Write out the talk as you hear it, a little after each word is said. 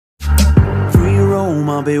room,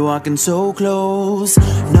 I'll be walking so close.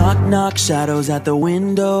 Knock, knock, shadows at the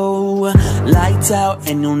window. Lights out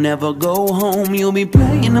and you'll never go home. You'll be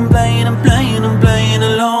playing and playing and playing and playing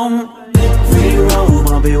alone. Free roam,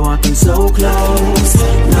 I'll be walking so close.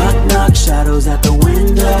 Knock, knock, shadows at the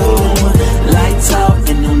window. Lights out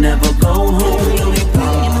and you'll never go home. You'll be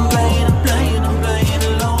playing and playing and playing and playing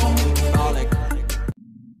alone. All that chronic.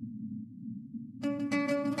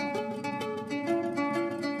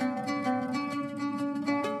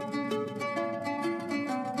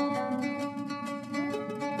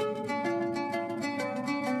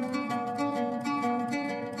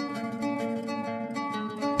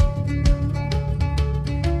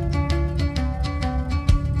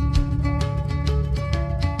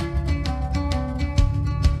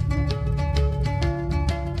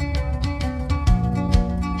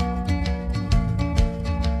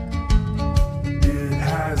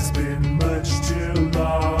 It's been much too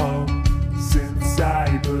long since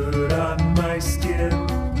I put on my skin.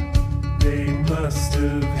 They must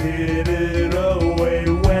have hid it away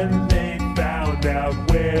when they found out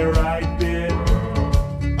where I'd been.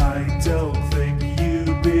 I don't think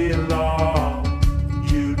you belong.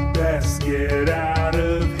 You'd best get out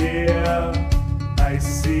of here. I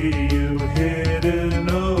see you hidden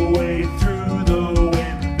away through the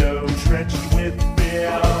window, drenched with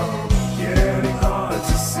fear. Getting hard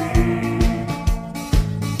to see.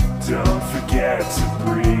 Don't forget to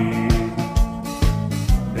breathe.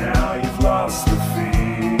 Now you've lost the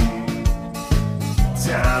feed.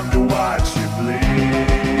 Time to watch you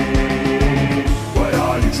bleed. What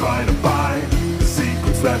are you trying to find? The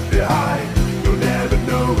secrets left behind. You'll never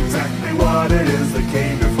know exactly what it is that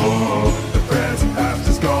came before. The present past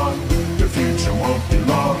is gone. Your future won't be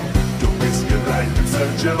long. Don't risk your life in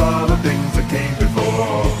search of all the things that came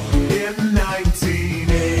before. In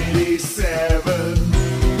 1987,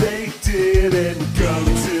 they didn't go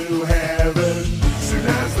to heaven. Soon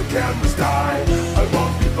as the cameras die, I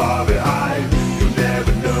won't be far behind. You'll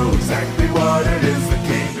never know exactly what it is that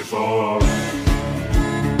came before.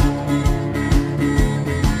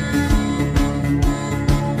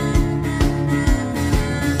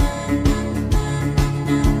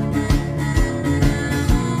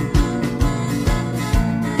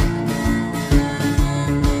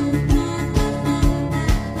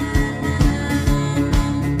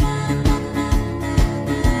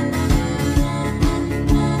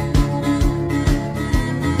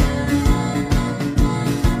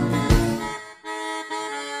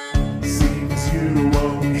 Seems you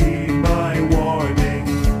won't heed my warning.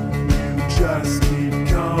 You just keep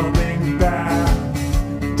coming back,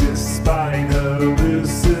 despite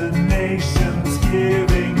hallucinations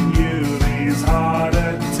giving you these heart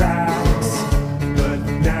attacks. But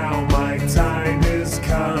now my time is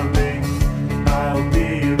coming. I'll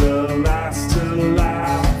be the last to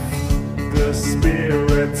laugh. The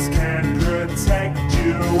spirits can protect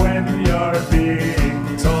you when you're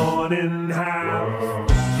being torn in half.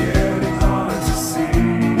 Getting hard to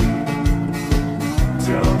see.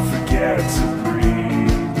 Don't forget to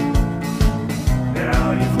breathe.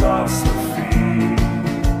 Now you've lost the feed.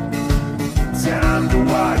 Time to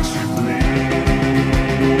watch you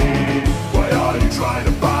bleed. What are you trying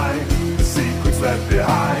to find? The secrets left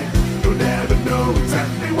behind. You'll never know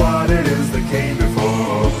exactly what it is that came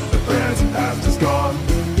before. The present past is gone.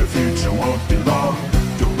 Your future won't be long.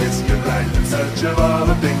 Don't risk your life in search of all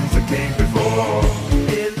the things that came before.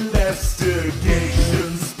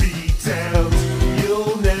 Investigations be damned.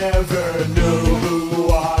 You'll never know who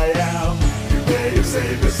I am. You may have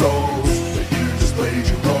saved their souls, but you just played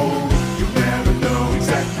your role. You'll never know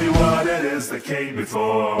exactly what it is that came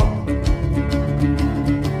before.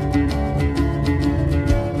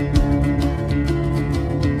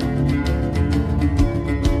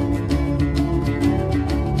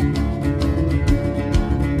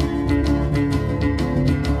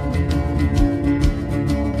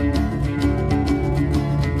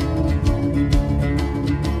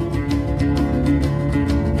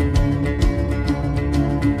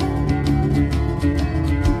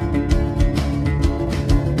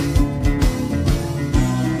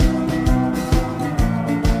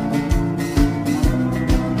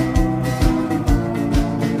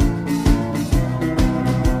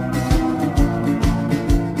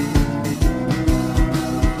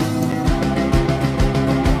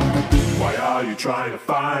 Trying to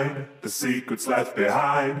find the secrets left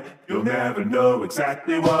behind. You'll never know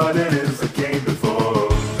exactly what it is that came before.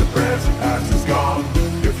 The present past is gone.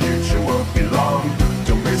 Your future won't be long.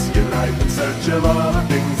 Don't risk your life in search of all the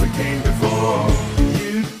things that came before.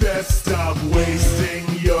 You'd best stop wasting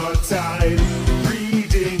your time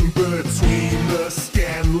reading between the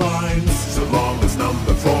scan lines. So long as numbers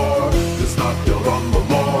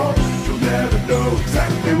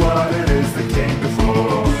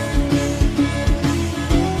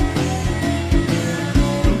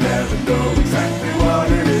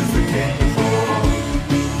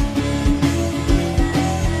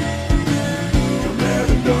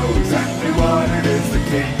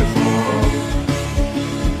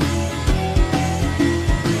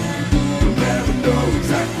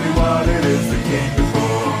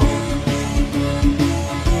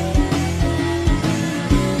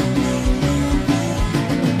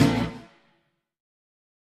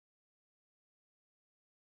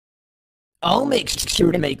I'll make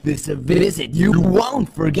sure to make this a visit you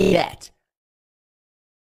won't forget.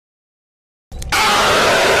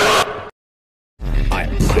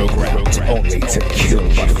 I'm programmed only to kill,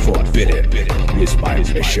 but forbidden is my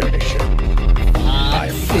mission. I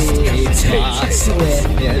must take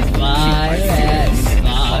with virus,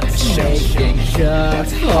 making sure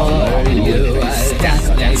for you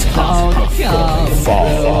that's fall.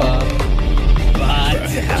 But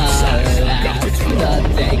alas, the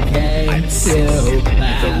day came to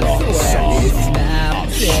pass when he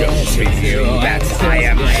snapped Show into you a that I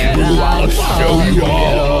am true. I'll show you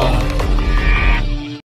all.